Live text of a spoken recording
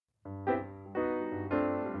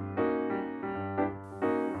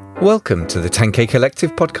Welcome to the 10K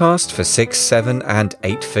Collective podcast for 6, 7 and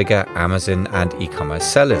 8-figure Amazon and e-commerce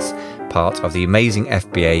sellers, part of the amazing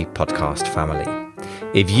FBA podcast family.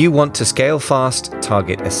 If you want to scale fast,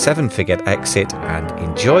 target a 7-figure exit and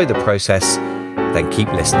enjoy the process, then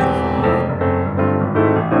keep listening.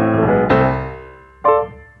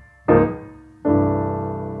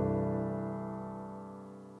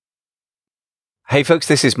 Hey folks,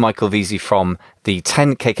 this is Michael Veazey from the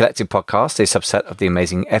 10K Collective podcast, a subset of the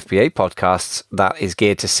amazing FBA podcasts that is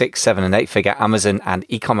geared to 6, 7 and 8-figure Amazon and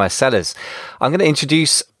e-commerce sellers. I'm going to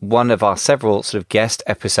introduce one of our several sort of guest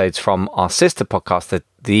episodes from our sister podcast,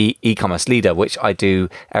 the E-commerce Leader, which I do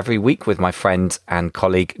every week with my friend and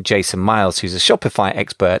colleague Jason Miles, who's a Shopify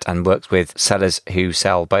expert and works with sellers who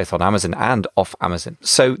sell both on Amazon and off Amazon.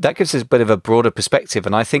 So that gives us a bit of a broader perspective.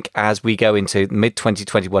 And I think as we go into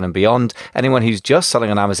mid-2021 and beyond, anyone who's just selling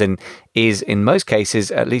on Amazon is in most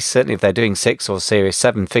cases, at least certainly if they're doing 6 or serious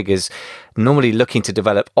 7 figures, normally looking to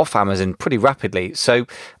develop off Amazon pretty rapidly. So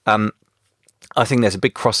I think there's a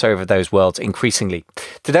big crossover of those worlds increasingly.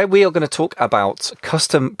 Today, we are going to talk about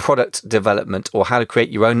custom product development, or how to create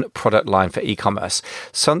your own product line for e-commerce.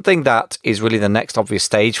 Something that is really the next obvious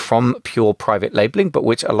stage from pure private labeling, but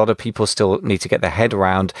which a lot of people still need to get their head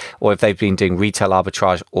around, or if they've been doing retail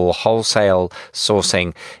arbitrage or wholesale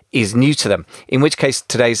sourcing, is new to them. In which case,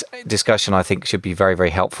 today's discussion, I think, should be very, very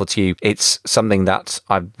helpful to you. It's something that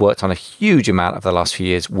I've worked on a huge amount over the last few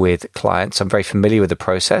years with clients. I'm very familiar with the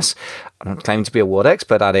process. I'm not claiming to be a world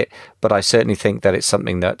expert at it, but I certainly think that it's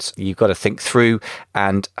something that you've got to think through.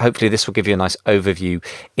 And hopefully this will give you a nice overview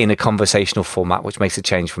in a conversational format, which makes a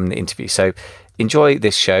change from the interview. So enjoy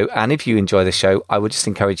this show. And if you enjoy the show, I would just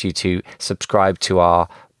encourage you to subscribe to our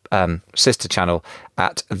sister channel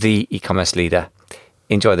at The E-commerce Leader.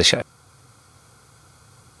 Enjoy the show.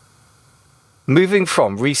 Moving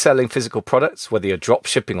from reselling physical products, whether you're drop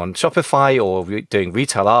shipping on Shopify or doing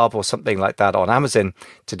retail arb or something like that on Amazon,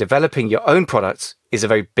 to developing your own products is a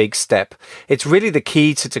very big step. It's really the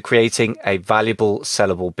key to creating a valuable,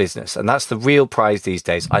 sellable business. And that's the real prize these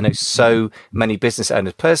days. I know so many business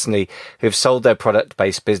owners personally who've sold their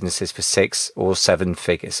product-based businesses for 6 or 7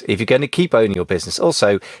 figures. If you're going to keep owning your business,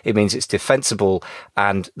 also, it means it's defensible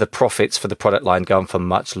and the profits for the product line go on for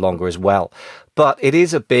much longer as well. But it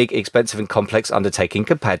is a big, expensive and complex undertaking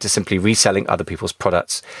compared to simply reselling other people's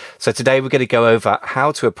products. So today we're going to go over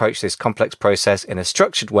how to approach this complex process in a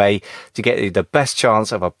structured way to get you the best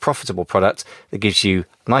chance of a profitable product that gives you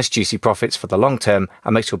nice, juicy profits for the long term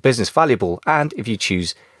and makes your business valuable and, if you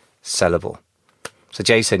choose, sellable. So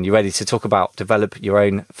Jason, you ready to talk about develop your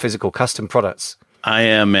own physical custom products? I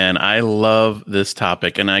am, man. I love this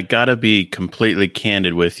topic, and I got to be completely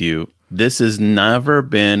candid with you. This has never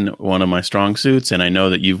been one of my strong suits, and I know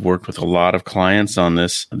that you've worked with a lot of clients on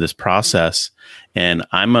this process, and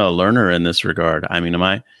I'm a learner in this regard. I mean,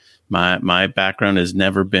 my background has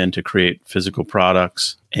never been to create physical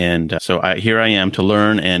products, and so here I am to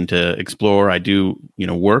learn and to explore. I do,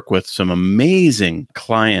 work with some amazing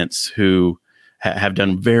clients who have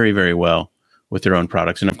done very, very well with their own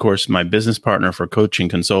products. And of course, my business partner for coaching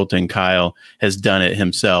consulting, Kyle, has done it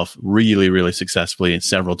himself really, really successfully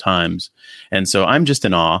several times. And so I'm just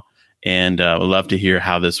in awe, and would love to hear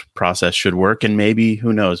how this process should work. And maybe,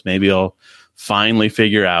 who knows, maybe I'll finally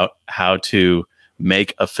figure out how to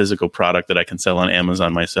make a physical product that I can sell on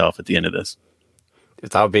Amazon myself at the end of this.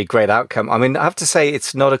 That would be a great outcome. I mean, I have to say,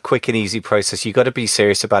 it's not a quick and easy process. You've got to be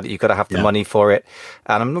serious about it. You've got to have the money for it.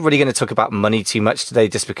 And I'm not really going to talk about money too much today,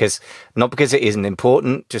 not because it isn't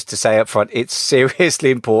important, just to say up front, it's seriously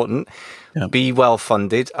important. Yeah. Be well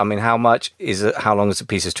funded. I mean, how much is it? How long is a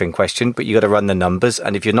piece of string question? But you got to run the numbers.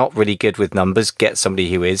 And if you're not really good with numbers, get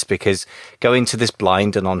somebody who is, because going to this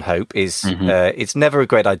blind and on hope is, it's never a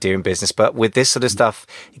great idea in business. But with this sort of stuff,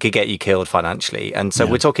 it could get you killed financially. And so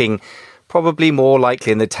we're talking probably more likely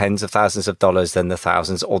in the tens of thousands of dollars than the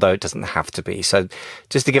thousands, although it doesn't have to be. So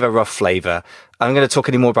just to give a rough flavor, I'm going to talk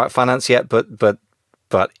any more about finance yet, but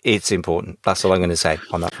it's important. That's all I'm going to say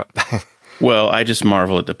on that front. Well, I just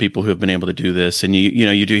marvel at the people who have been able to do this. And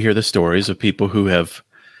you do hear the stories of people who have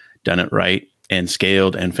done it right and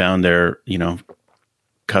scaled and found their,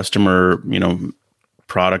 customer,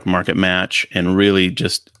 product market match and really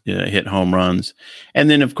just hit home runs. And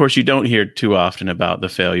then, of course, you don't hear too often about the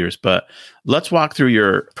failures, but let's walk through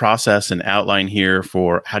your process and outline here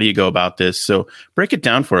for how do you go about this. So break it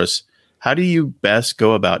down for us. How do you best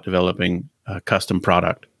go about developing a custom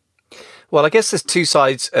product? Well, I guess there's two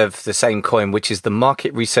sides of the same coin, which is the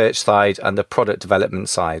market research side and the product development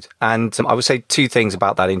side. And I would say two things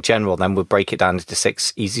about that in general, then we'll break it down into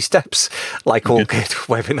 6 easy steps, like all good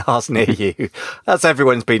webinars near you. That's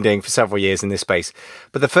everyone's been doing for several years in this space.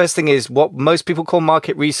 But the first thing is what most people call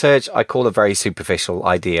market research, I call a very superficial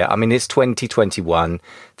idea. I mean, it's 2021.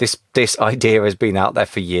 This idea has been out there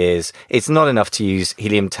for years. It's not enough to use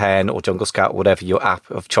Helium 10 or Jungle Scout, whatever your app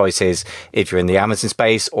of choice is, if you're in the Amazon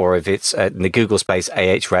space or if it's in the Google space,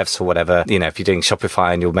 Ahrefs or whatever. You know, if you're doing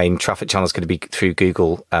Shopify and your main traffic channel is going to be through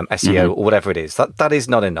Google SEO or whatever it is, that is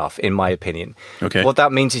not enough, in my opinion. Okay. What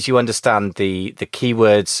that means is you understand the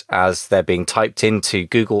keywords as they're being typed into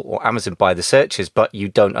Google or Amazon by the searchers, but you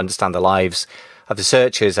don't understand the lives of the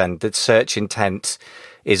searchers, and the search intent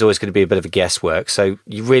is always going to be a bit of a guesswork. So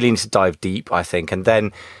you really need to dive deep, I think. And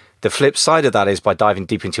then the flip side of that is by diving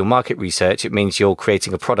deep into your market research, it means you're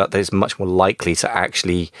creating a product that is much more likely to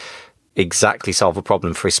actually exactly solve a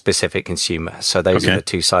problem for a specific consumer. So those are the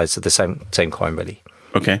two sides of the same coin, really.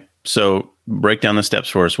 Okay. So break down the steps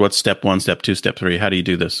for us. What's step 1, step 2, step 3? How do you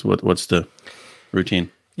do this? What's the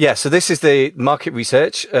routine? Yeah, so this is the market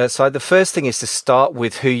research side. The first thing is to start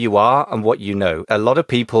with who you are and what you know. A lot of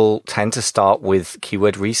people tend to start with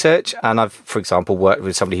keyword research. And I've, for example, worked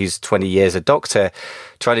with somebody who's 20 years a doctor,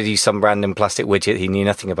 trying to do some random plastic widget he knew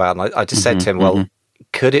nothing about. And I just said to him, well,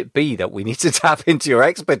 could it be that we need to tap into your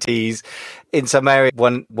expertise in some area?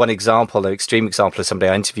 One example, an extreme example of somebody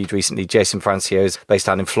I interviewed recently, Jason Francios, based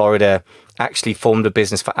down in Florida, actually formed a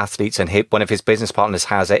business for athletes, and one of his business partners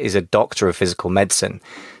is a doctor of physical medicine.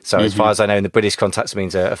 So as far as I know, in the British context, it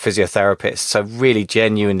means a physiotherapist. So really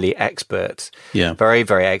genuinely expert, very,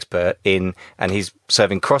 very expert and he's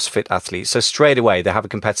serving CrossFit athletes. So straight away, they have a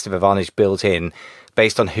competitive advantage built in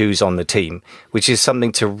based on who's on the team, which is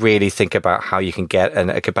something to really think about how you can get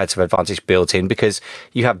a competitive advantage built in, because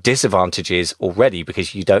you have disadvantages already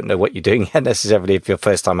because you don't know what you're doing yet necessarily if you're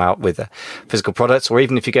first time out with physical products, or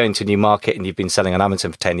even if you go into a new market and you've been selling on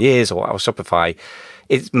Amazon for 10 years or Shopify.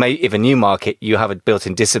 If a new market, you have a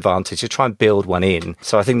built-in disadvantage, you try and build one in.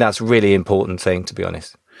 So I think that's a really important thing, to be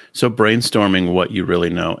honest. So brainstorming what you really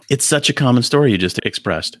know. It's such a common story you just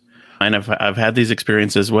expressed. And I've had these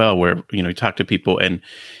experiences as well where, you talk to people and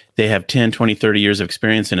they have 10, 20, 30 years of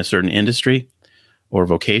experience in a certain industry or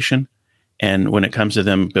vocation. And when it comes to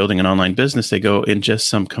them building an online business, they go in just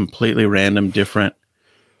some completely random, different,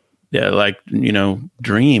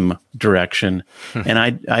 dream direction. And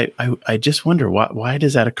I just wonder why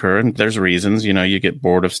does that occur? And there's reasons, you get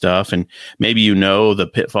bored of stuff, and maybe the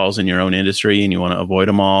pitfalls in your own industry and you want to avoid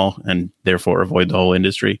them all and therefore avoid the whole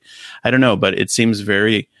industry. I don't know, but it seems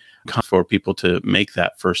very common for people to make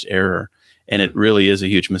that first error. And it really is a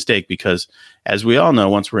huge mistake because, as we all know,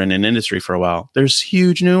 once we're in an industry for a while, there's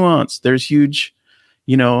huge nuance. There's huge,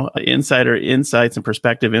 insider insights and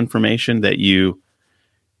perspective information that you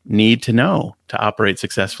need to know to operate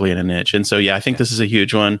successfully in a niche. And so, I think this is a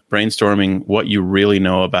huge one. Brainstorming what you really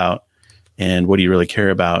know about and what do you really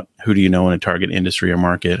care about? Who do you know in a target industry or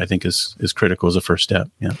market? I think is critical as a first step.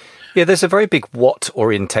 Yeah, there's a very big what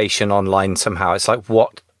orientation online somehow. It's like,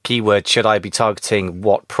 what keyword should I be targeting?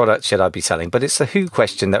 What product should I be selling? But it's the who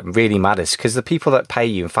question that really matters, because the people that pay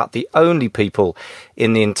you, in fact, the only people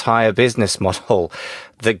in the entire business model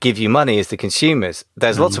that give you money is the consumers.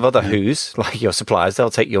 There's lots of other who's, like your suppliers, they'll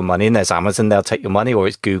take your money, and there's Amazon, they'll take your money, or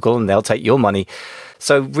it's Google and they'll take your money.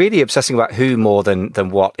 So really obsessing about who more than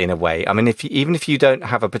what, in a way. I mean, even if you don't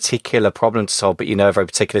have a particular problem to solve, but you know a very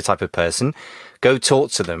particular type of person, go talk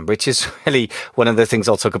to them, which is really one of the things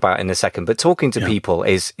I'll talk about in a second. But talking to people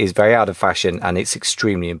is very out of fashion, and it's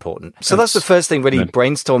extremely important. So that's the first thing, really,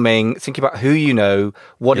 brainstorming, thinking about who you know,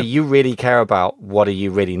 what do you really care about, what do you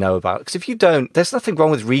really know about? Because if you don't, there's nothing wrong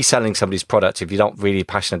with reselling somebody's product if you're not really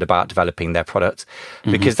passionate about developing their product,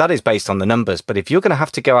 because that is based on the numbers. But if you're going to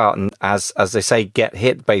have to go out and, as they say, get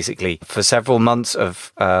hit basically for several months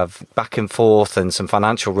of back and forth and some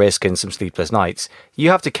financial risk and some sleepless nights, you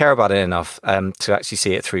have to care about it enough to actually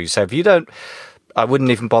see it through. So if you don't, I wouldn't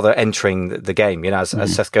even bother entering the game. As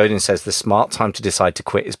Seth Godin says, the smart time to decide to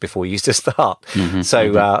quit is before you used to start.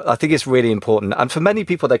 I think it's really important. And for many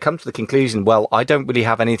people, they come to the conclusion, well, I don't really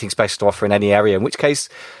have anything special to offer in any area, in which case,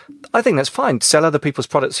 I think that's fine. Sell other people's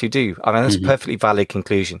products who do. I mean, that's a perfectly valid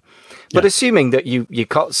conclusion. But assuming that you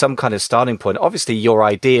got some kind of starting point, obviously your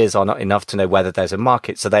ideas are not enough to know whether there's a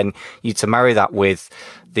market. So then you need to marry that with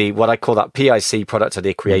what I call that PIC, product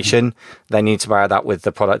idea creation. Then you need to marry that with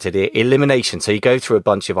the product idea elimination. So you go through a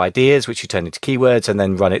bunch of ideas, which you turn into keywords, and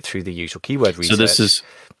then run it through the usual keyword research. So this is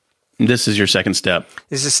This is your second step.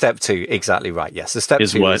 This is step 2. Exactly right. Yes. The step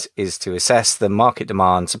is 2 what? is to assess the market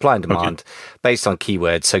demand, supply and demand based on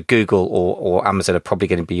keywords. So Google or Amazon are probably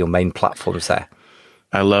going to be your main platforms there.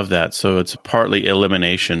 I love that. So it's partly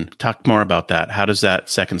elimination. Talk more about that. How does that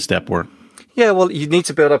second step work? Yeah, well, you need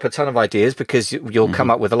to build up a ton of ideas because you'll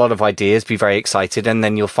come up with a lot of ideas, be very excited, and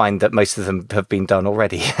then you'll find that most of them have been done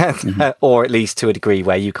already, or at least to a degree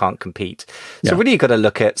where you can't compete. So really, you've got to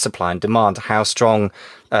look at supply and demand. How strong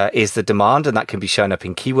is the demand? And that can be shown up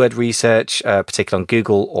in keyword research, particularly on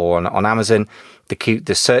Google or on Amazon.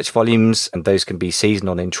 The search volumes, and those can be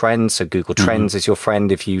seasonal in trends. So Google Trends is your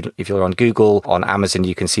friend if you're on Google. On Amazon,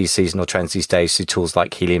 you can see seasonal trends these days through tools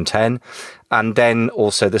like Helium 10. And then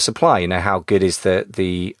also the supply. How good is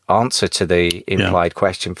the answer to the implied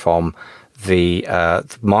question from the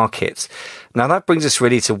markets? Now that brings us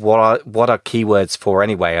really to what are keywords for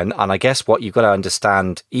anyway, and I guess what you've got to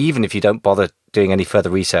understand, even if you don't bother doing any further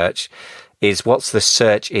research, is what's the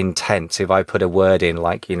search intent. So if I put a word in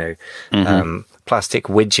like plastic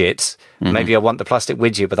widget, maybe I want the plastic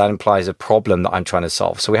widget, but that implies a problem that I'm trying to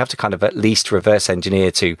solve. So we have to kind of at least reverse engineer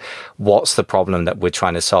to what's the problem that we're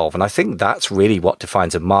trying to solve. And I think that's really what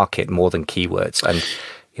defines a market more than keywords.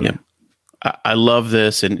 And I love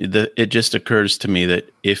this, and it just occurs to me that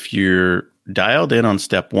if you're dialed in on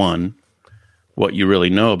step 1, what you really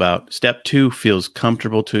know about, step 2 feels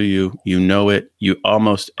comfortable to you. You know it. You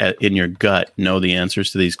almost in your gut know the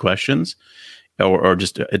answers to these questions, or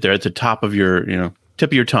just they're at the top of your tip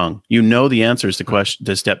of your tongue. You know the answers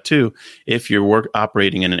to step 2 if you're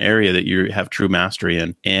operating in an area that you have true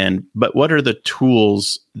mastery in. But what are the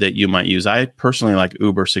tools that you might use? I personally like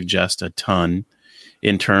Uber Suggest a ton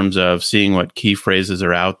in terms of seeing what key phrases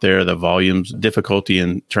are out there, the volumes, difficulty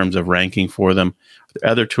in terms of ranking for them. Are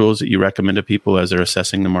there other tools that you recommend to people as they're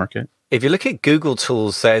assessing the market? If you look at Google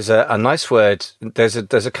tools, there's a nice word. There's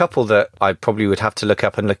a couple that I probably would have to look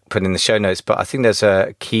up and put in the show notes, but I think there's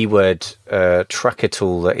a keyword tracker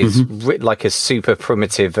tool that is like a super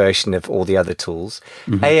primitive version of all the other tools.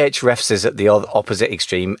 Ahrefs is at the opposite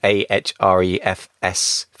extreme.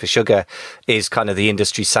 Ahrefs for sugar is kind of the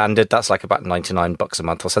industry standard. That's like about $99 a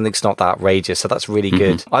month or something. It's not that outrageous, so that's really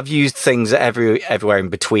good. I've used things everywhere in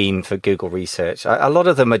between for Google research. A lot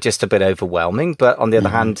of them are just a bit overwhelming, but on the other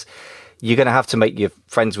hand, you're going to have to make your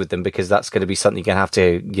friends with them because that's going to be something you're going to have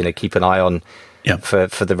to, keep an eye on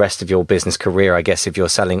for the rest of your business career, I guess, if you're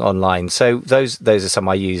selling online. So those are some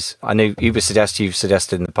I use. I know Uber Suggest you've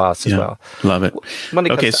suggested in the past as well. Love it. When it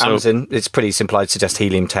comes to Amazon, it's pretty simple. I'd suggest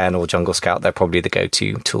Helium 10 or Jungle Scout. They're probably the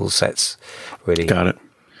go-to tool sets, really. Got it.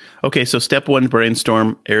 Okay, so step 1,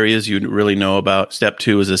 brainstorm areas you really know about. Step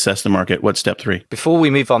 2 is assess the market. What's step 3? Before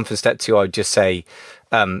we move on from step 2, I would just say,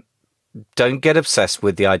 don't get obsessed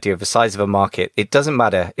with the idea of the size of a market. It doesn't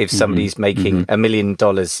matter if somebody's making $1 million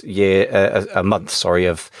a month,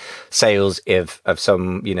 of sales of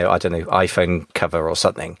some, iPhone cover or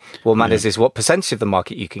something. What matters is what percentage of the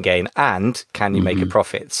market you can gain and can you make a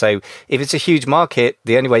profit. So if it's a huge market,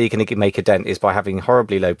 the only way you can make a dent is by having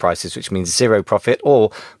horribly low prices, which means zero profit,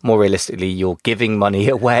 or more realistically, you're giving money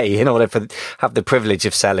away in order to have the privilege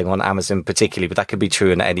of selling on Amazon particularly, but that could be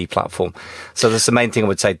true on any platform. So that's the main thing I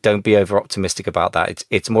would say. Don't be over optimistic about that.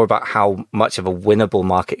 It's more about how much of a winnable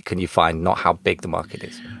market can you find, not how big the market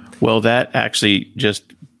is. Well, that actually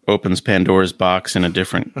just opens Pandora's box in a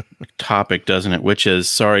different topic, doesn't it? Which is,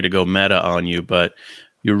 sorry to go meta on you, but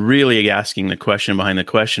you're really asking the question behind the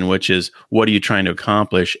question, which is, what are you trying to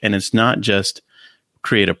accomplish? And it's not just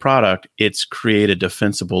create a product, it's create a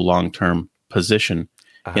defensible long-term position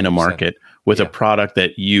 100%. In a market with a product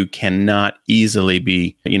that you cannot easily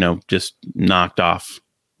be, just knocked off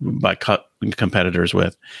by competitors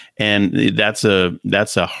with. And that's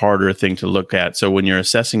a harder thing to look at. So when you're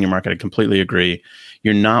assessing your market, I completely agree.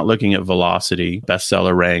 You're not looking at velocity,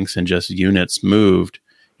 bestseller ranks, and just units moved.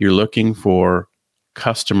 You're looking for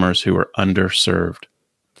customers who are underserved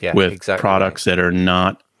with products that are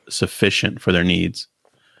not sufficient for their needs.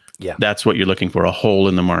 Yeah. That's what you're looking for, a hole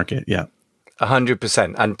in the market. Yeah.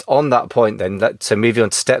 100%. And on that point, then, so moving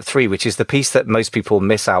on to step 3, which is the piece that most people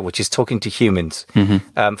miss out, which is talking to humans.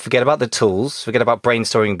 Forget about the tools, forget about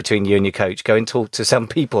brainstorming between you and your coach. Go and talk to some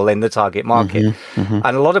people in the target market. And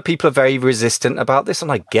a lot of people are very resistant about this,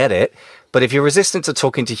 and I get it. But if you're resistant to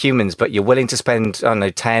talking to humans, but you're willing to spend, I don't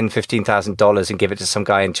know, $10,000, $15,000 and give it to some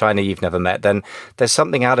guy in China you've never met, then there's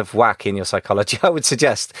something out of whack in your psychology, I would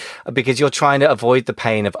suggest, because you're trying to avoid the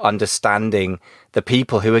pain of understanding the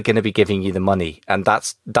people who are going to be giving you the money. And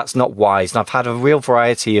that's not wise. And I've had a real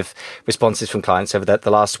variety of responses from clients over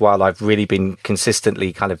the last while. I've really been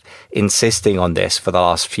consistently kind of insisting on this for the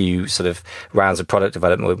last few sort of rounds of product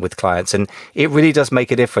development with clients. And it really does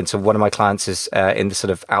make a difference. And one of my clients is in the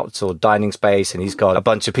sort of outdoor dining space, and he's got a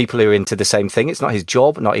bunch of people who are into the same thing. It's not his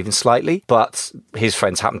job, not even slightly, but his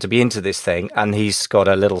friends happen to be into this thing. And he's got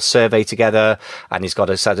a little survey together, and he's got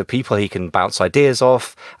a set of people he can bounce ideas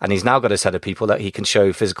off. And he's now got a set of people that he can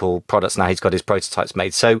show physical products. Now he's got his prototypes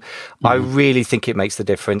made. So I really think it makes the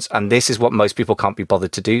difference. And this is what most people can't be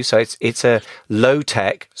bothered to do. So it's a low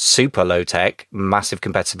tech, super low tech, massive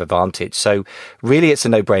competitive advantage. So really it's a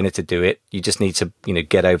no brainer to do it. You just need to,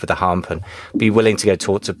 get over the hump and be willing to go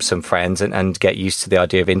talk to some friends and get used to the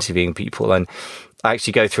idea of interviewing people. And I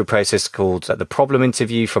actually go through a process called the problem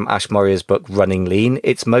interview from Ash Maurya's book, Running Lean.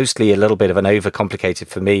 It's mostly a little bit of an overcomplicated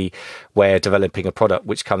for me way of developing a product,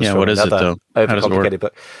 which comes from another overcomplicated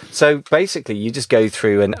book. So basically, you just go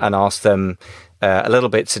through and ask them a little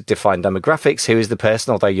bit to define demographics. Who is the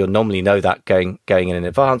person? Although you'll normally know that going in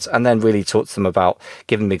advance, and then really talk to them about,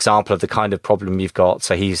 give them an example of the kind of problem you've got.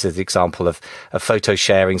 So he uses the example of a photo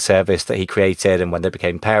sharing service that he created, and when they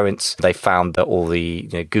became parents, they found that all the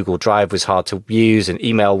Google Drive was hard to use, and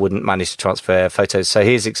email wouldn't manage to transfer photos. So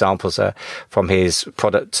his examples are from his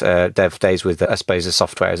product dev days with, I suppose, a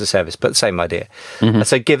software as a service, but same idea.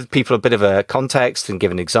 So give people a bit of a context and give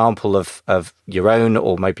an example of your own,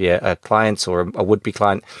 or maybe a client or a would-be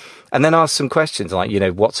client, and then ask some questions like,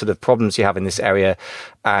 what sort of problems you have in this area,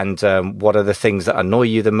 and what are the things that annoy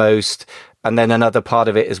you the most. And then another part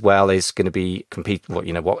of it as well is going to be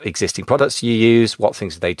what existing products you use, what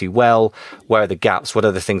things do they do well, where are the gaps, what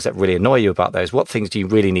are the things that really annoy you about those, what things do you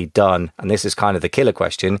really need done, and this is kind of the killer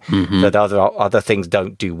question, that other things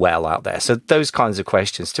don't do well out there. So those kinds of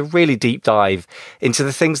questions to really deep dive into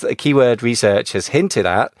the things that the keyword research has hinted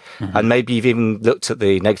at, and maybe you've even looked at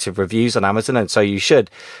the negative reviews on Amazon, and so you should.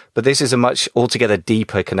 But this is a much altogether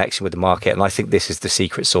deeper connection with the market, and I think this is the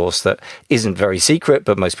secret sauce that isn't very secret,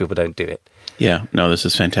 but most people don't do it. Yeah, no, this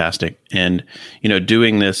is fantastic. And,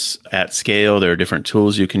 doing this at scale, there are different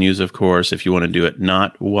tools you can use, of course, if you want to do it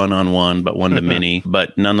not one-on-one, but one-to-many.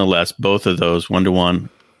 But nonetheless, both of those one-to-one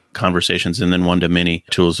conversations and then one-to-many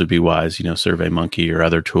tools would be wise, SurveyMonkey or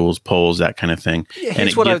other tools, polls, that kind of thing. Yeah,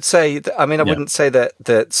 here's what I would say. I wouldn't say that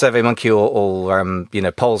SurveyMonkey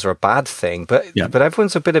or polls are a bad thing, but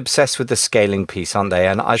everyone's a bit obsessed with the scaling piece, aren't they?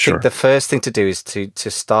 And I think the first thing to do is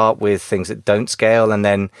to start with things that don't scale, and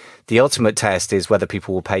then the ultimate test is whether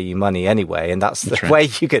people will pay you money anyway. And that's the way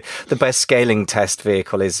you get the best scaling test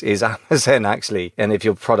vehicle is Amazon, actually. And if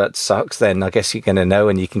your product sucks, then I guess you're going to know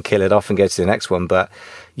and you can kill it off and go to the next one. But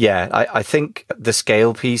yeah, I think the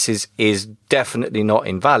scale piece is definitely not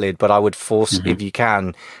invalid, but I would force, if you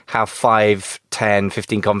can, have 5, 10,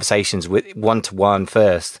 15 conversations with one-to-one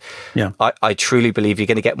first. Yeah. I truly believe you're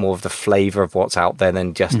going to get more of the flavor of what's out there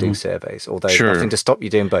than just doing surveys, although nothing to stop you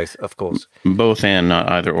doing both, of course. Both and not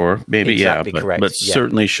either or. Maybe, exactly, correct. But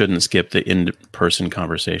certainly shouldn't skip the in-person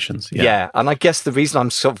conversations. Yeah, and I guess the reason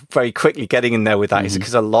I'm sort of very quickly getting in there with that is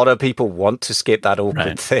because a lot of people want to skip that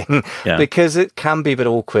awkward thing because it can be a bit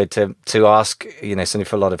awkward to ask, something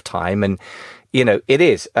for a lot of time. And, it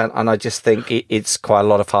is. And I just think it's quite a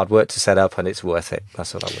lot of hard work to set up, and it's worth it.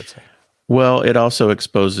 That's what I would say. Well, it also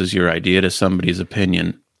exposes your idea to somebody's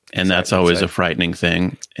opinion. And that's always a frightening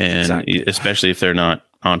thing. And especially if they're not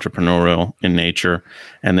entrepreneurial in nature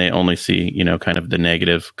and they only see, kind of the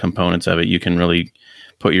negative components of it, you can really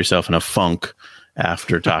put yourself in a funk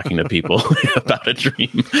after talking to people about a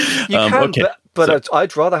dream. You can, but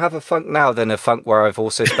I'd rather have a funk now than a funk where I've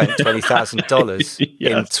also spent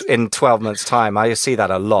 $20,000 in 12 months' time. I see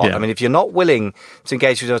that a lot. Yeah. I mean, if you're not willing to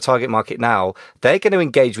engage with your target market now, they're going to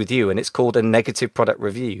engage with you, and it's called a negative product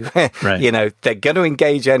review. They're going to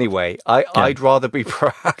engage anyway. I'd rather be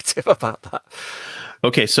proactive about that.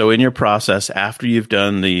 Okay, so in your process, after you've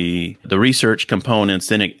done the research components,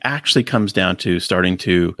 then it actually comes down to starting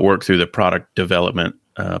to work through the product development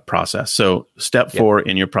process. So step 4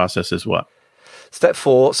 in your process is what? Step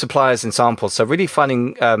 4, suppliers and samples. So really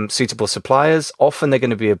finding suitable suppliers. Often they're going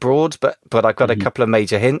to be abroad, but I've got a couple of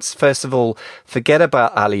major hints. First of all, forget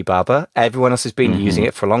about Alibaba. Everyone else has been using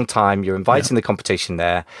it for a long time. You're inviting the competition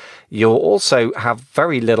there. You'll also have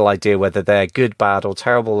very little idea whether they're good, bad, or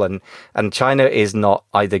terrible. And China is not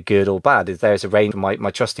either good or bad. There's a range of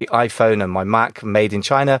my trusty iPhone and my Mac made in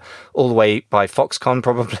China, all the way by Foxconn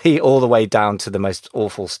probably, all the way down to the most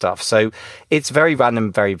awful stuff. So it's very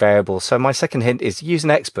random, very variable. So my second hint is use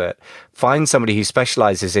an expert. Find somebody who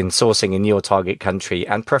specializes in sourcing in your target country,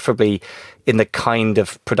 and preferably, in the kind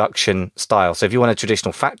of production style. So if you want a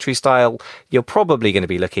traditional factory style, you're probably going to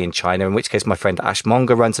be looking in China, in which case my friend Ash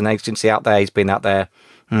Monga runs an agency out there. He's been out there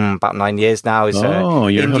about 9 years now. He's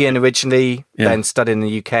Indian originally, then studied in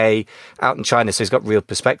the UK, out in China. So he's got real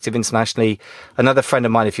perspective internationally. Another friend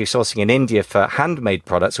of mine, if you're sourcing in India for handmade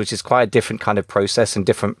products, which is quite a different kind of process and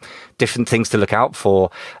different things to look out for,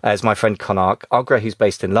 is my friend Konak Agra, who's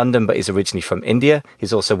based in London, but is originally from India.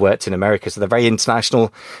 He's also worked in America. So they're very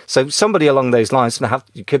international. So somebody along those lines,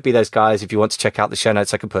 you could be those guys. If you want to check out the show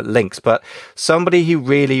notes, I can put links. But somebody who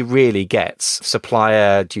really, really gets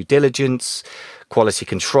supplier due diligence, quality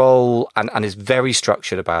control, and is very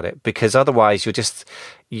structured about it, because otherwise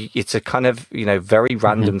it's a kind of, very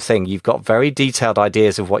random thing. You've got very detailed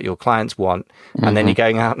ideas of what your clients want, and then you're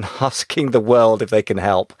going out and asking the world if they can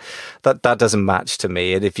help. That doesn't match to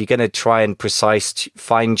me. And if you're going to try and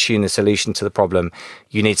fine tune a solution to the problem,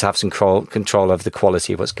 you need to have some control over the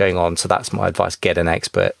quality of what's going on. So that's my advice. Get an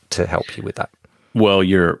expert to help you with that. Well,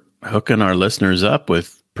 you're hooking our listeners up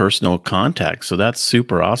with personal contacts, so that's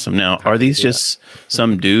super awesome. Now, are these just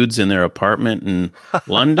some dudes in their apartment in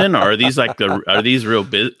London, or are these are these real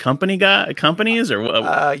companies, or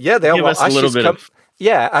yeah, they are. Give us a little bit of.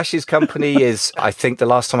 Yeah, Ash's company is, I think the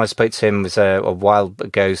last time I spoke to him was a while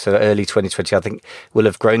ago, so early 2020. I think will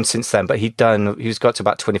have grown since then, but he's got to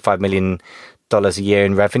about $25 million a year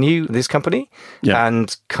in revenue, this company. Yeah.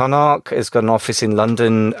 And Konak has got an office in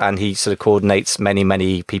London, and he sort of coordinates many,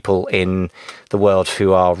 many people in the world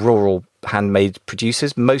who are rural handmade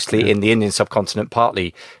producers, mostly in the Indian subcontinent.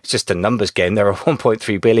 Partly it's just a numbers game. There are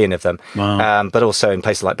 1.3 billion of them. Wow. But also in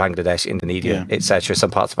places like Bangladesh, Indonesia, etc.,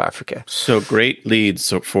 some parts of Africa. So great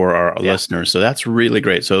leads for our listeners. So that's really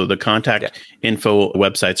great. So the contact info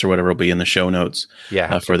websites or whatever will be in the show notes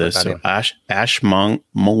for this. So Ash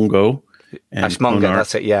Mongo. Ash Monga,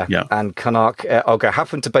 that's it, and Konak Agra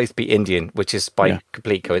happen to both be Indian, which is by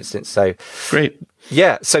complete coincidence. So great.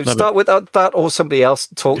 Yeah, so start with that, or somebody else.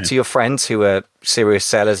 Talk to your friends who are serious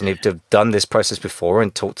sellers and who've done this process before,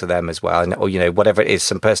 and talk to them as well. And, or whatever it is,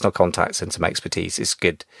 some personal contacts and some expertise is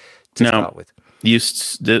good to start with.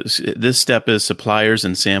 This step is suppliers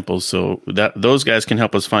and samples, so that those guys can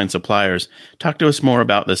help us find suppliers. Talk to us more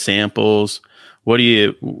about the samples. What are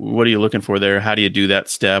you looking for there? How do you do that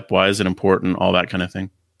step? Why is it important? All that kind of thing.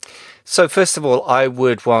 So first of all, I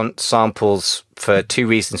would want samples for two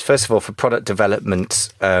reasons. First of all, for product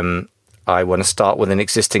development, I want to start with an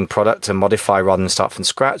existing product and modify rather than start from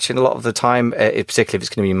scratch. And a lot of the time, particularly if it's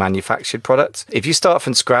going to be a manufactured product, if you start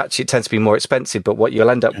from scratch, it tends to be more expensive. But what you'll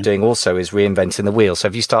end up doing also is reinventing the wheel. So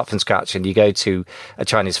if you start from scratch and you go to a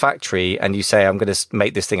Chinese factory and you say, I'm going to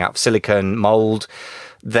make this thing out of silicon mold,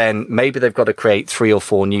 then maybe they've got to create 3 or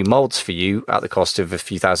 4 new molds for you at the cost of a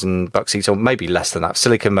few $1,000 each, or maybe less than that.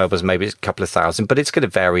 Silicon mobiles, maybe it's a couple of thousand, but it's going to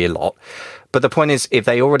vary a lot. But the point is, if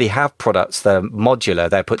they already have products that are modular,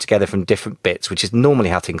 they're put together from different bits, which is normally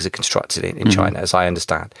how things are constructed in China, as I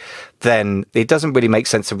understand, then it doesn't really make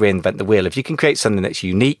sense to reinvent the wheel. If you can create something that's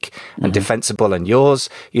unique and defensible and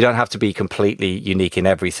yours, you don't have to be completely unique in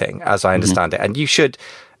everything, as I understand it. And you should,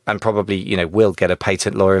 and probably, will get a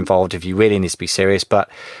patent lawyer involved if you really need to be serious. But,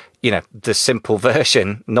 the simple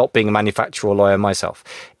version, not being a manufacturer or lawyer myself,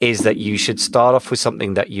 is that you should start off with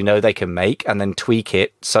something that they can make and then tweak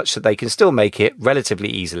it such that they can still make it relatively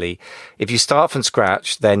easily. If you start from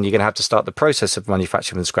scratch, then you're going to have to start the process of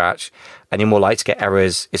manufacturing from scratch, and you're more likely to get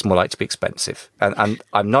errors. It's more likely to be expensive. And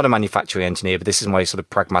I'm not a manufacturing engineer, but this is my sort of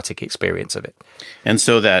pragmatic experience of it. And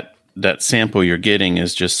so that sample you're getting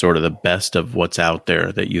is just sort of the best of what's out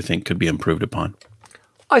there that you think could be improved upon.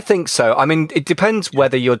 I think so. I mean, it depends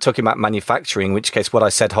whether you're talking about manufacturing, in which case what I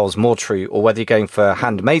said holds more true, or whether you're going for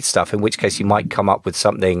handmade stuff, in which case you might come up with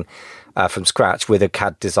something from scratch with a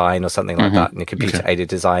CAD design or something like that, and a computer-aided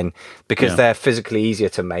design, because they're physically easier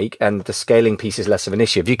to make and the scaling piece is less of an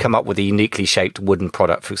issue. If you come up with a uniquely shaped wooden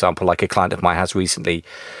product, for example, like a client of mine has recently,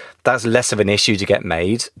 that's less of an issue to get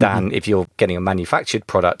made than if you're getting a manufactured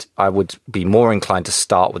product. I would be more inclined to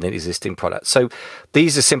start with an existing product. So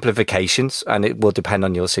these are simplifications, and it will depend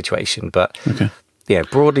on your situation. But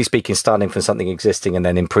broadly speaking, starting from something existing and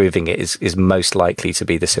then improving it is most likely to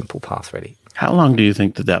be the simple path, really. How long do you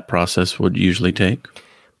think that process would usually take?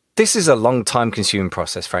 This is a long time consuming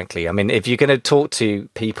process, frankly. I mean, if you're going to talk to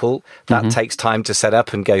people, that takes time to set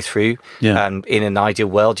up and go through. Yeah. And in an ideal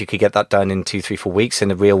world, you could get that done in 2, 3, 4 weeks.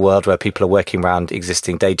 In a real world where people are working around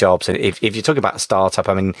existing day jobs. And if you're talking about a startup,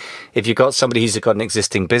 I mean, if you've got somebody who's got an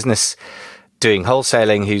existing business, doing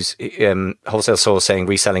wholesaling, who's wholesale sourcing,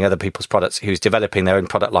 reselling other people's products, who's developing their own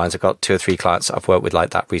product lines. I've got 2 or 3 clients that I've worked with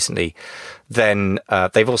like that recently. Then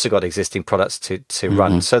they've also got existing products to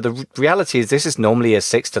run. So the reality is this is normally a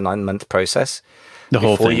 6 to 9 month process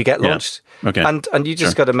before you get launched. Okay. And you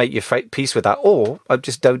just got to make your peace with that, or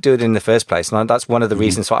just don't do it in the first place. And that's one of the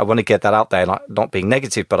reasons why I want to get that out there, like, not being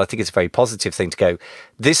negative, but I think it's a very positive thing to go,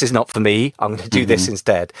 this is not for me, I'm going to do this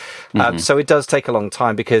instead. So it does take a long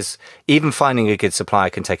time, because even finding a good supplier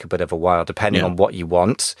can take a bit of a while, depending on what you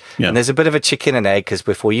want. And there's a bit of a chicken and egg, because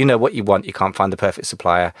before you know what you want, you can't find the perfect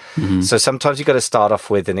supplier. So sometimes you've got to start off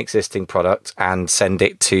with an existing product and send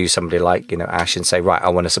it to somebody like, Ash, and say, right, I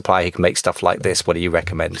want a supplier who can make stuff like this. What do you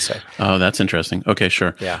recommend? So, oh, that's interesting. Okay,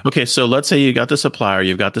 sure. Yeah. Okay, so let's say you got the supplier,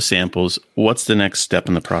 you've got the samples. What's the next step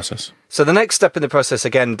in the process? So the next step in the process,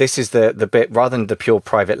 again, this is the bit, rather than the pure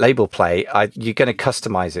private label play, you're going to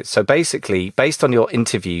customize it. So basically, based on your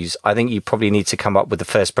interviews, I think you probably need to come up with the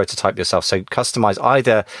first prototype yourself. So customize,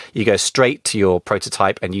 either you go straight to your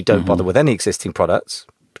prototype and you don't bother with any existing products,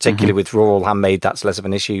 particularly with rural handmade, that's less of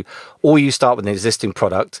an issue. Or you start with an existing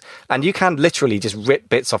product, and you can literally just rip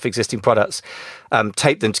bits off existing products,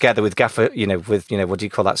 tape them together with gaffer, what do you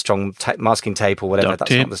call that, strong masking tape or whatever. Duct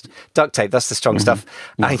tape. Duct tape, that's the strong stuff.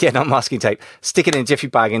 Not masking tape. Stick it in a jiffy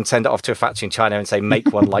bag and send it off to a factory in China and say,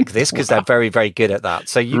 make one like this, because they're very, very good at that.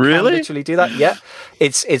 So you can literally do that. Yeah,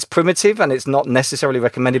 it's primitive and it's not necessarily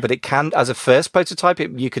recommended, but it can, as a first prototype,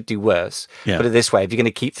 you could do worse. Put it this way, if you're going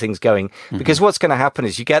to keep things going, because what's going to happen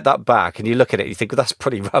is you get that back and you look at it, you think, well, that's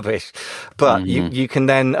pretty rubbish. But you can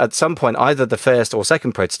then, at some point, either the first or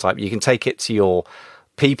second prototype, you can take it to your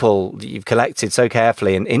people that you've collected so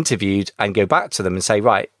carefully and interviewed, and go back to them and say,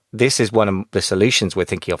 right, this is one of the solutions we're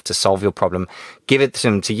thinking of to solve your problem. Give it to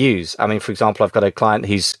them to use. I mean, for example, I've got a client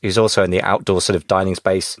who's also in the outdoor sort of dining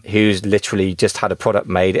space, who's literally just had a product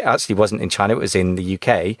made. It actually wasn't in China, it was in the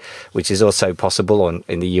UK, which is also possible,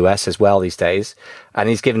 in the US as well these days. And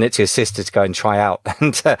he's given it to his sister to go and try out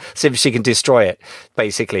and see if she can destroy it,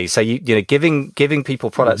 basically. So giving people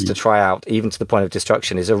products to try out, even to the point of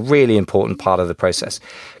destruction, is a really important part of the process.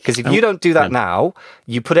 Because if you don't do that now,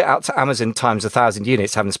 you put it out to Amazon times 1,000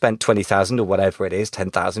 units, having spent 20,000 or whatever it is,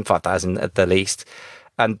 10,000, 5,000 at the least.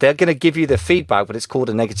 And they're going to give you the feedback, but it's called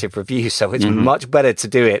a negative review. So it's much better to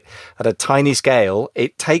do it at a tiny scale.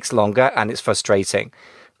 It takes longer and it's frustrating.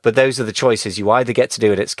 But those are the choices. You either get to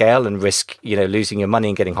do it at scale and risk, losing your money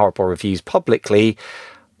and getting horrible reviews publicly,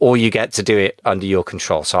 or you get to do it under your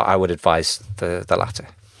control. So I would advise the latter.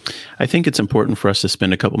 I think it's important for us to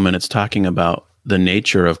spend a couple minutes talking about the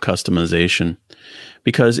nature of customization,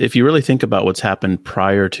 because if you really think about what's happened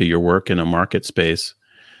prior to your work in a market space,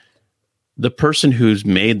 the person who's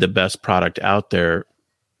made the best product out there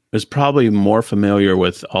is probably more familiar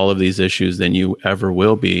with all of these issues than you ever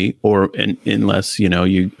will be, unless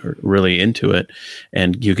you are really into it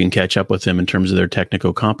and you can catch up with them in terms of their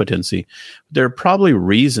technical competency. There are probably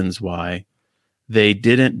reasons why they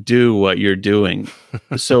didn't do what you're doing.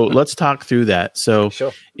 So let's talk through that. So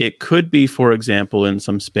Sure. It could be, for example, in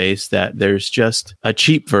some space that there's just a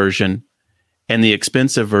cheap version, and the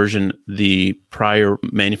expensive version the prior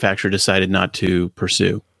manufacturer decided not to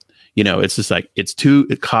pursue. It's just like, it's too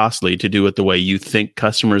costly to do it the way you think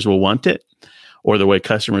customers will want it, or the way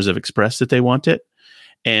customers have expressed that they want it.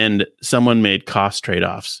 And someone made cost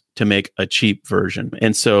trade-offs to make a cheap version.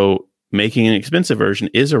 And so making an expensive version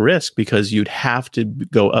is a risk, because you'd have to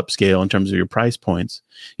go upscale in terms of your price points.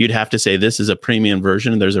 You'd have to say, this is a premium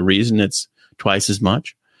version, and there's a reason it's twice as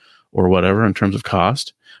much or whatever in terms of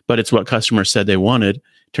cost, but it's what customers said they wanted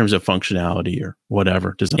in terms of functionality or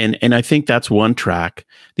whatever. And I think that's one track.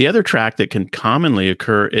 The other track that can commonly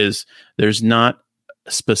occur is there's not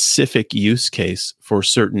a specific use case for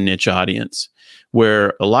certain niche audience,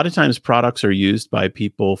 where a lot of times products are used by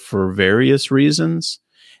people for various reasons.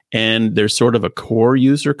 And there's sort of a core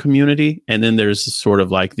user community. And then there's sort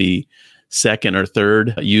of like the second or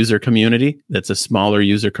third user community that's a smaller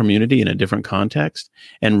user community in a different context,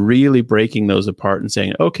 and really breaking those apart and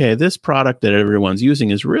saying, okay, this product that everyone's using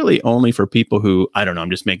is really only for people who, I don't know, I'm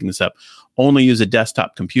just making this up, only use a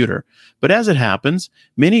desktop computer. But as it happens,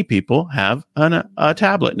 many people have a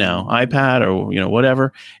tablet now, iPad or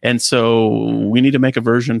whatever. And so we need to make a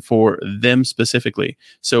version for them specifically.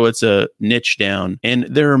 So it's a niche down. And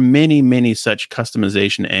there are many, many such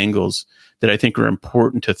customization angles that I think are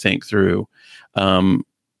important to think through.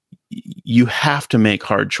 You have to make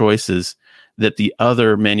hard choices that the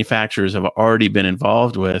other manufacturers have already been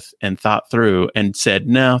involved with and thought through and said,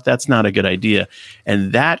 no, that's not a good idea.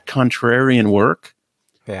 And that contrarian work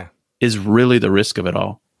is really the risk of it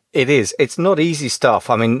all. It is. It's not easy stuff.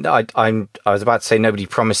 I mean, I was about to say nobody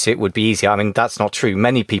promised it would be easy. I mean, that's not true.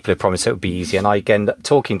 Many people have promised it would be easy. And I end up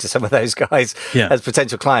talking to some of those guys as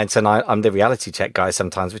potential clients. And I'm the reality check guy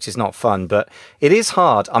sometimes, which is not fun. But it is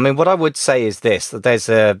hard. I mean, what I would say is this, that there's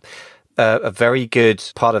a very good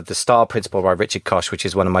part of The Star Principle by Richard Koch, which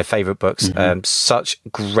is one of my favorite books. Such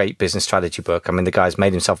great business strategy book. I mean, the guy's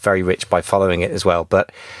made himself very rich by following it as well.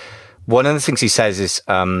 But one of the things he says is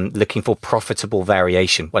looking for profitable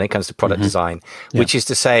variation when it comes to product design, which is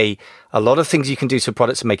to say a lot of things you can do to a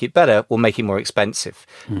product to make it better will make it more expensive.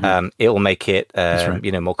 It will make it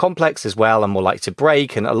more complex as well and more likely to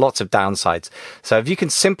break, and lots of downsides. So if you can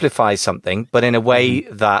simplify something, but in a way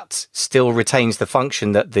that still retains the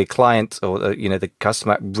function that the client or the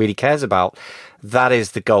customer really cares about, that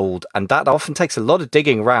is the gold. And that often takes a lot of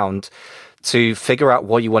digging around to figure out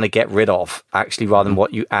what you want to get rid of, actually, rather than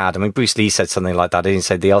what you add. I mean, Bruce Lee said something like that. He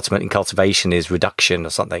said the ultimate in cultivation is reduction or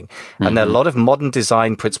something. And there are a lot of modern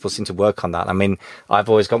design principles seem to work on that. I mean, I've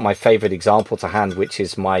always got my favorite example to hand, which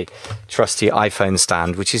is my trusty iPhone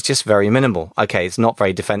stand, which is just very minimal. Okay, it's not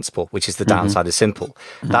very defensible, which is the downside of simple.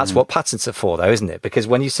 That's what patents are for, though, isn't it? Because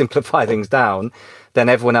when you simplify things down, then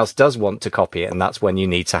everyone else does want to copy it. And that's when you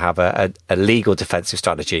need to have a legal defensive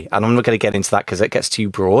strategy. And I'm not going to get into that because it gets too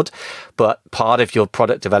broad. But part of your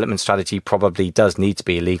product development strategy probably does need to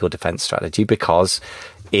be a legal defense strategy, because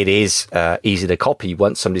it is easy to copy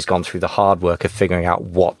once somebody's gone through the hard work of figuring out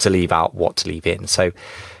what to leave out, what to leave in. So,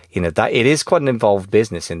 that it is quite an involved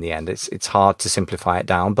business in the end. It's hard to simplify it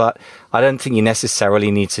down, but I don't think you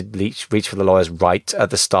necessarily need to reach for the lawyers right at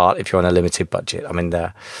the start if you're on a limited budget. I mean,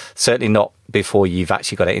 they're certainly not before you've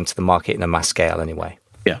actually got it into the market in a mass scale anyway.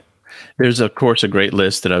 Yeah. There's, of course, a great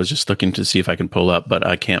list that I was just looking to see if I can pull up, but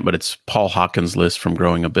I can't. But it's Paul Hawkins' list from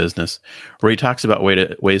Growing a Business, where he talks about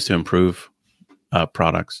ways to improve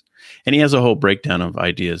products. And he has a whole breakdown of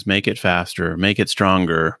ideas: make it faster, make it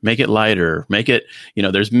stronger, make it lighter, make it,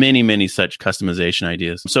 there's many, many such customization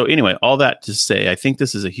ideas. So anyway, all that to say, I think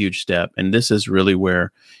this is a huge step. And this is really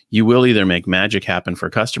where you will either make magic happen for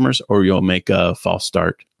customers, or you'll make a false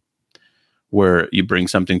start, where you bring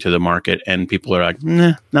something to the market and people are like,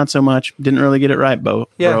 nah, not so much. Didn't really get it right, bro.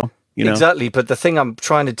 Exactly. But the thing I'm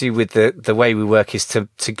trying to do with the way we work is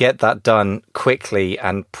to get that done quickly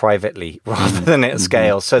and privately rather than at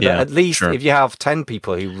scale. So that at least if you have 10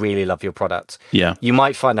 people who really love your product, you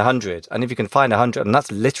might find 100. And if you can find 100, and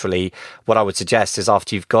that's literally what I would suggest, is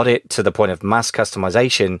after you've got it to the point of mass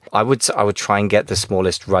customization, I would try and get the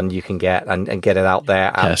smallest run you can get and get it out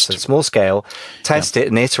there at a small scale, test it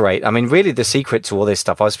and iterate. I mean, really the secret to all this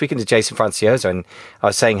stuff, I was speaking to Jason Franciosa and I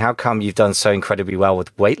was saying, how come you've done so incredibly well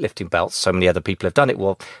with weightlifting belts? So many other people have done it.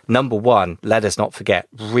 Well, number one, let us not forget,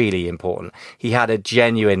 really important, he had a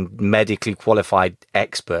genuine medically qualified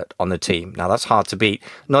expert on the team. Now, that's hard to beat.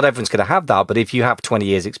 Not everyone's going to have that, but if you have 20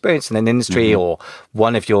 years experience in an industry, or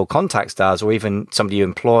one of your contacts does, or even somebody you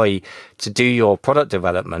employ to do your product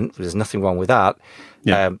development, there's nothing wrong with that.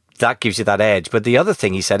 That gives you that edge. But the other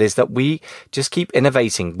thing he said is that we just keep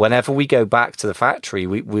innovating. Whenever we go back to the factory,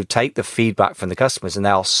 we take the feedback from the customers, and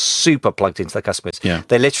they are super plugged into the customers.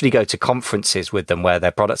 They literally go to conferences with them where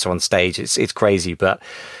their products are on stage. It's crazy. But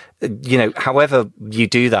however you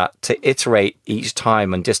do that, to iterate each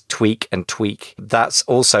time and just tweak and tweak, that's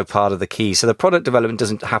also part of the key. So the product development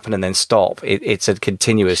doesn't happen and then stop. It's a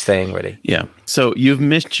continuous thing, really. Yeah. So you've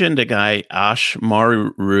mentioned a guy, Ash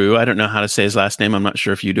Maru. I don't know how to say his last name. I'm not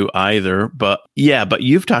sure if you do either. But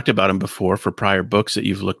you've talked about him before for prior books that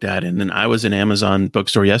you've looked at. And then I was in Amazon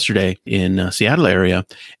bookstore yesterday in Seattle area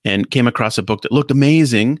and came across a book that looked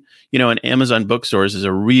amazing. And Amazon bookstores is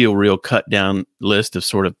a real cut down list of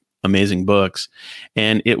sort of amazing books.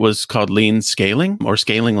 And it was called Lean Scaling, or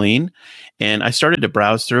Scaling Lean. And I started to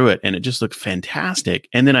browse through it and it just looked fantastic.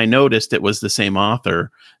 And then I noticed it was the same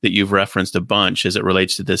author that you've referenced a bunch as it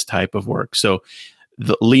relates to this type of work. So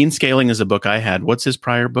the Lean Scaling is a book I had. What's his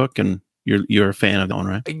prior book? And you're a fan of that one,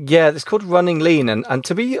 right? Yeah, it's called Running Lean. And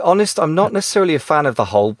to be honest, I'm not necessarily a fan of the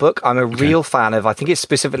whole book. I'm a real fan of, I think it's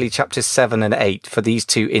specifically chapters 7 and 8 for these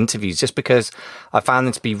two interviews, just because I found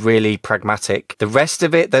them to be really pragmatic. The rest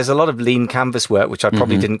of it, there's a lot of lean canvas work, which I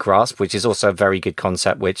probably didn't grasp, which is also a very good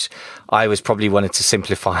concept, which I was probably wanted to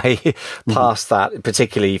simplify past that,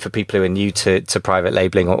 particularly for people who are new to private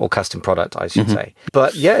labeling or custom product, I should say.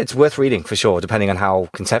 But yeah, it's worth reading for sure, depending on how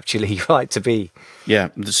conceptually you like to be. Yeah.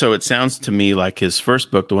 So it sounds sounds to me like his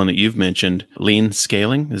first book, the one that you've mentioned, Lean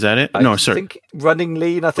Scaling. Is that it? I think Running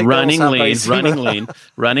Lean. I think Running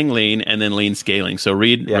Lean, and then Lean Scaling. So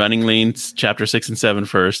read Running Lean chapter 6 and 7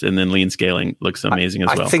 first, and then Lean Scaling looks amazing as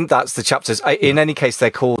well. I think that's the chapters. In any case,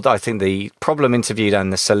 they're called, I think, the problem interview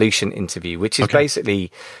and the solution interview, which is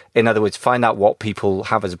basically, in other words, find out what people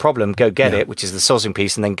have as a problem, go get it, which is the sourcing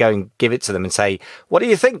piece, and then go and give it to them and say, what do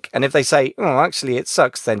you think? And if they say, oh, actually, it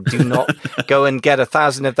sucks, then do not go and get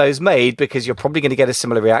 1,000 of those made, because you're probably going to get a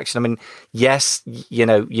similar reaction. I mean, yes,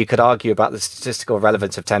 you could argue about the statistical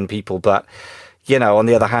relevance of 10 people, but on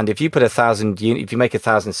the other hand, if you put 1,000, if you make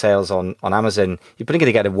 1,000 sales on Amazon, you're probably going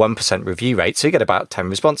to get a 1% review rate, so you get about 10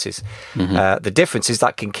 responses. The difference is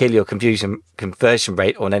that can kill your conversion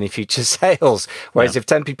rate on any future sales. Whereas if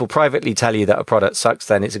 10 people privately tell you that a product sucks,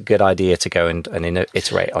 then it's a good idea to go and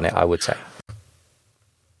iterate on it, I would say.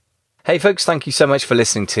 Hey folks, thank you so much for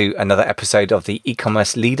listening to another episode of the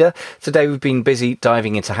E-commerce Leader. Today we've been busy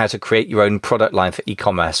diving into how to create your own product line for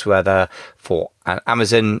e-commerce, whether for an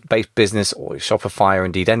Amazon-based business or Shopify or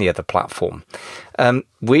indeed any other platform.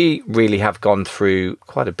 We really have gone through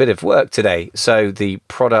quite a bit of work today. So the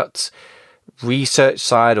product research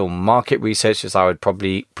side, or market research as I would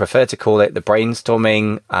probably prefer to call it, the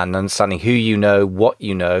brainstorming and understanding who you know, what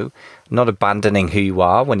you know, not abandoning who you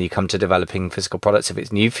are when you come to developing physical products if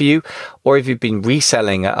it's new for you, or if you've been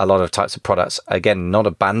reselling a lot of types of products, again, not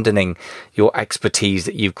abandoning your expertise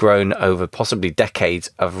that you've grown over possibly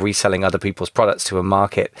decades of reselling other people's products to a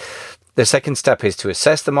market. The second step is to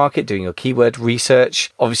assess the market, doing your keyword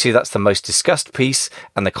research. Obviously, that's the most discussed piece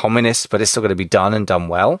and the commonest, but it's still going to be done and done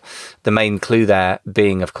well. The main clue there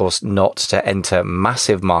being, of course, not to enter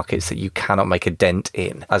massive markets that you cannot make a dent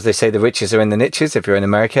in. As they say, the riches are in the niches if you're in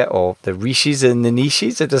America, or the riches in the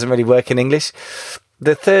niches. It doesn't really work in English.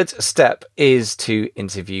 The third step is to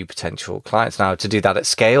interview potential clients. Now, to do that at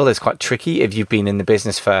scale is quite tricky. If you've been in the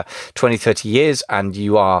business for 20, 30 years and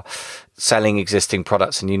you are selling existing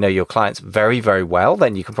products and you know your clients very, very well,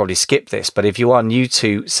 then you can probably skip this. But if you are new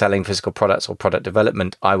to selling physical products or product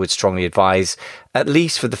development, I would strongly advise, at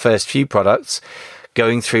least for the first few products,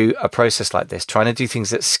 going through a process like this. Trying to do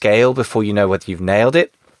things at scale before you know whether you've nailed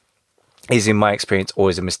it is, in my experience,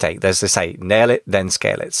 always a mistake. There's the say, nail it, then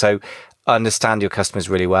scale it. So understand your customers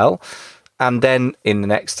really well. And then in the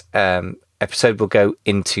next episode, we'll go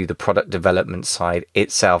into the product development side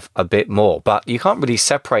itself a bit more. But you can't really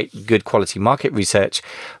separate good quality market research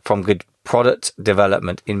from good product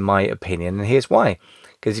development, in my opinion. And here's why.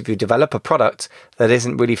 Because if you develop a product that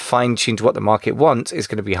isn't really fine-tuned to what the market wants, it's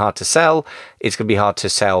going to be hard to sell. It's going to be hard to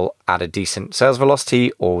sell at a decent sales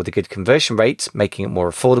velocity or with a good conversion rate, making it more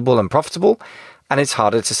affordable and profitable. And it's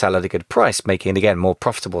harder to sell at a good price, making it, again, more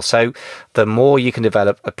profitable. So the more you can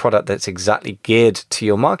develop a product that's exactly geared to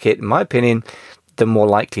your market, in my opinion, the more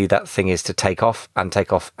likely that thing is to take off, and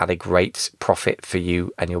take off at a great profit for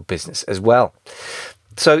you and your business as well.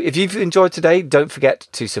 So if you've enjoyed today, don't forget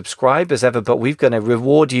to subscribe as ever, but we're going to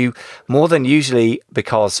reward you more than usually,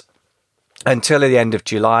 because until the end of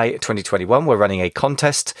July 2021, we're running a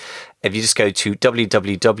contest. If you just go to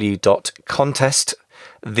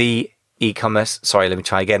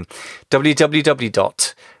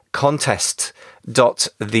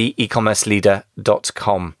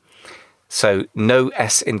So no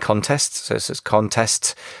S in contest. So it says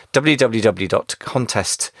contest,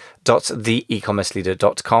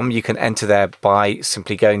 www.contest.theecommerceleader.com. You can enter there by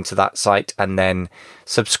simply going to that site and then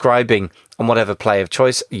subscribing on whatever play of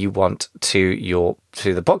choice you want to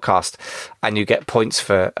the podcast, and you get points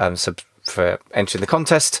for entering the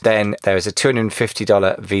contest. Then there is a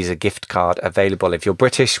 $250 Visa gift card available. If you're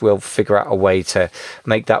British, we'll figure out a way to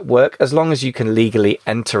make that work, as long as you can legally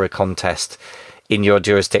enter a contest in your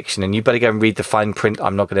jurisdiction. And you better go and read the fine print.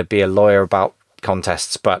 I'm not going to be a lawyer about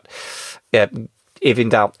contests, but if in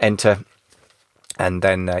doubt, enter. And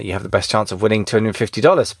then you have the best chance of winning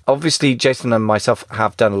 $250. Obviously, Jason and myself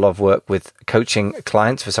have done a lot of work with coaching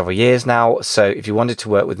clients for several years now. So if you wanted to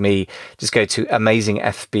work with me, just go to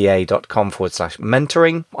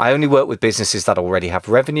amazingfba.com/mentoring. I only work with businesses that already have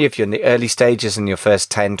revenue. If you're in the early stages and your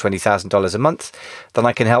first $10,000, $20,000 a month, then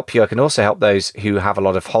I can help you. I can also help those who have a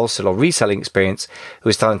lot of wholesale or reselling experience, who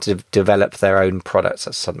are starting to develop their own products.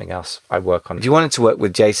 That's something else I work on. If you wanted to work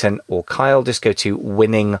with Jason or Kyle, just go to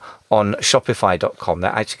winningonshopify.com.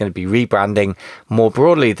 They're actually going to be rebranding more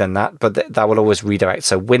broadly than that, but that will always redirect.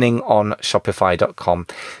 So winningonshopify.com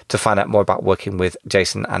to find out more about working with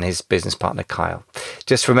Jason and his business partner, Kyle.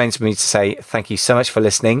 Just remains for me to say thank you so much for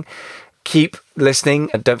listening. Keep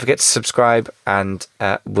listening and don't forget to subscribe, and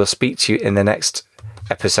we'll speak to you in the next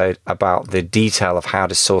episode about the detail of how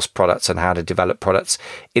to source products and how to develop products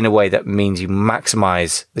in a way that means you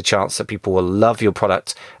maximize the chance that people will love your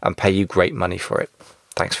product and pay you great money for it.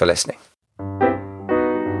 Thanks for listening.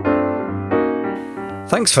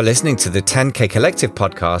 Thanks for listening to the 10K Collective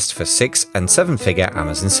podcast for 6 and 7-figure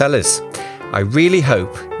Amazon sellers. I really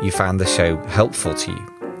hope you found the show helpful to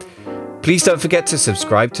you. Please don't forget to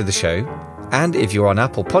subscribe to the show. And if you're on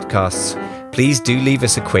Apple Podcasts, please do leave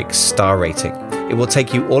us a quick star rating. It will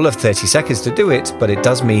take you all of 30 seconds to do it, but it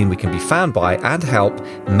does mean we can be found by and help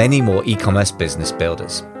many more e-commerce business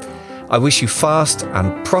builders. I wish you fast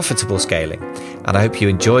and profitable scaling, and I hope you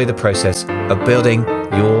enjoy the process of building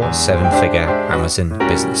your 7-figure Amazon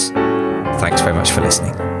business. Thanks very much for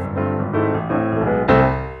listening.